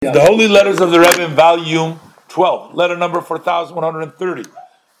The Holy Letters of the Rebbe in volume 12, letter number 4130,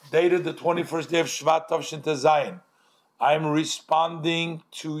 dated the 21st day of Shvat Tavshin Tezayin. I'm responding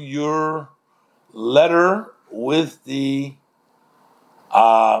to your letter with the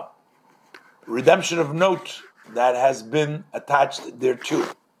redemption of note that has been attached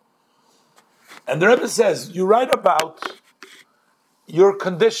thereto. And the Rebbe says, you write about your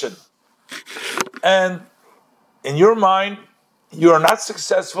condition, and in your mind, you are not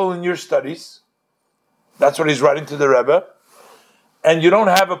successful in your studies. That's what he's writing to the Rebbe. And you don't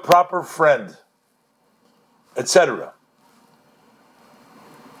have a proper friend, etc.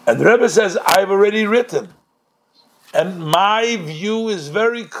 And the Rebbe says, I've already written. And my view is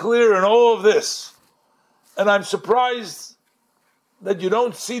very clear in all of this. And I'm surprised that you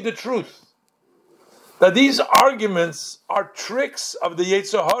don't see the truth. That these arguments are tricks of the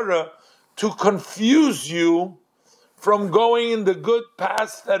Yetzer Hara to confuse you from going in the good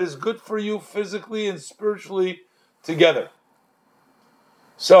path that is good for you physically and spiritually together.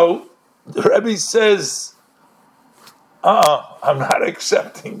 So the Rebbe says, I'm not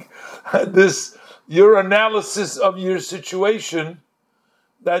accepting this, your analysis of your situation,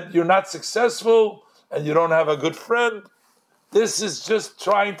 that you're not successful and you don't have a good friend. This is just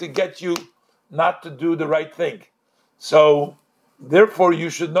trying to get you not to do the right thing. So therefore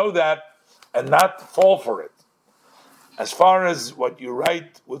you should know that and not fall for it. As far as what you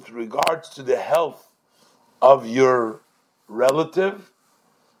write with regards to the health of your relative, ...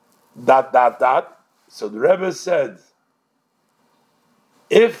 So the Rebbe said,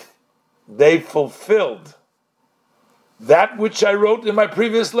 if they fulfilled that which I wrote in my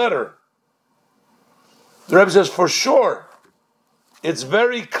previous letter, the Rebbe says, for sure, it's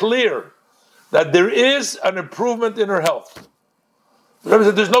very clear that there is an improvement in her health. The Rebbe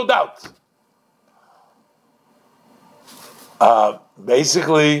said, there's no doubt.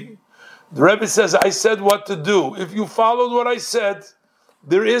 Basically, the Rebbe says, I said what to do. If you followed what I said,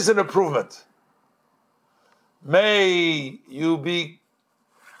 there is an improvement. May you be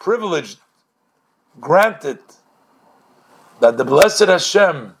privileged, granted, that the blessed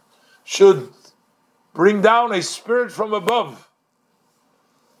Hashem should bring down a spirit from above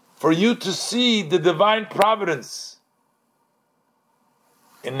for you to see the divine providence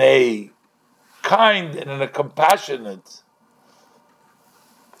in a kind and in a compassionate,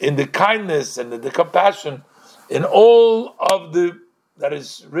 in the kindness and in the compassion in all of the that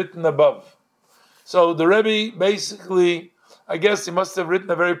is written above. So the Rebbe basically, I guess he must have written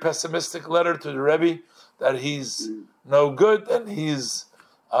a very pessimistic letter to the Rebbe that he's no good and he's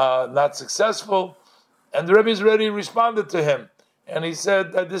not successful. And the Rebbe's already responded to him. And he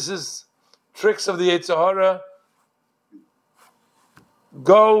said that this is tricks of the Yetzer Hara.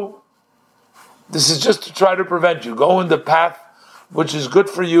 Go, this is just to try to prevent you. Go in the path which is good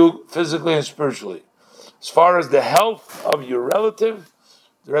for you physically and spiritually. As far as the health of your relative,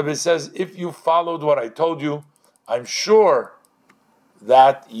 the Rebbe says, if you followed what I told you, I'm sure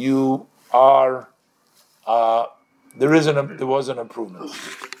that you are, there was an improvement.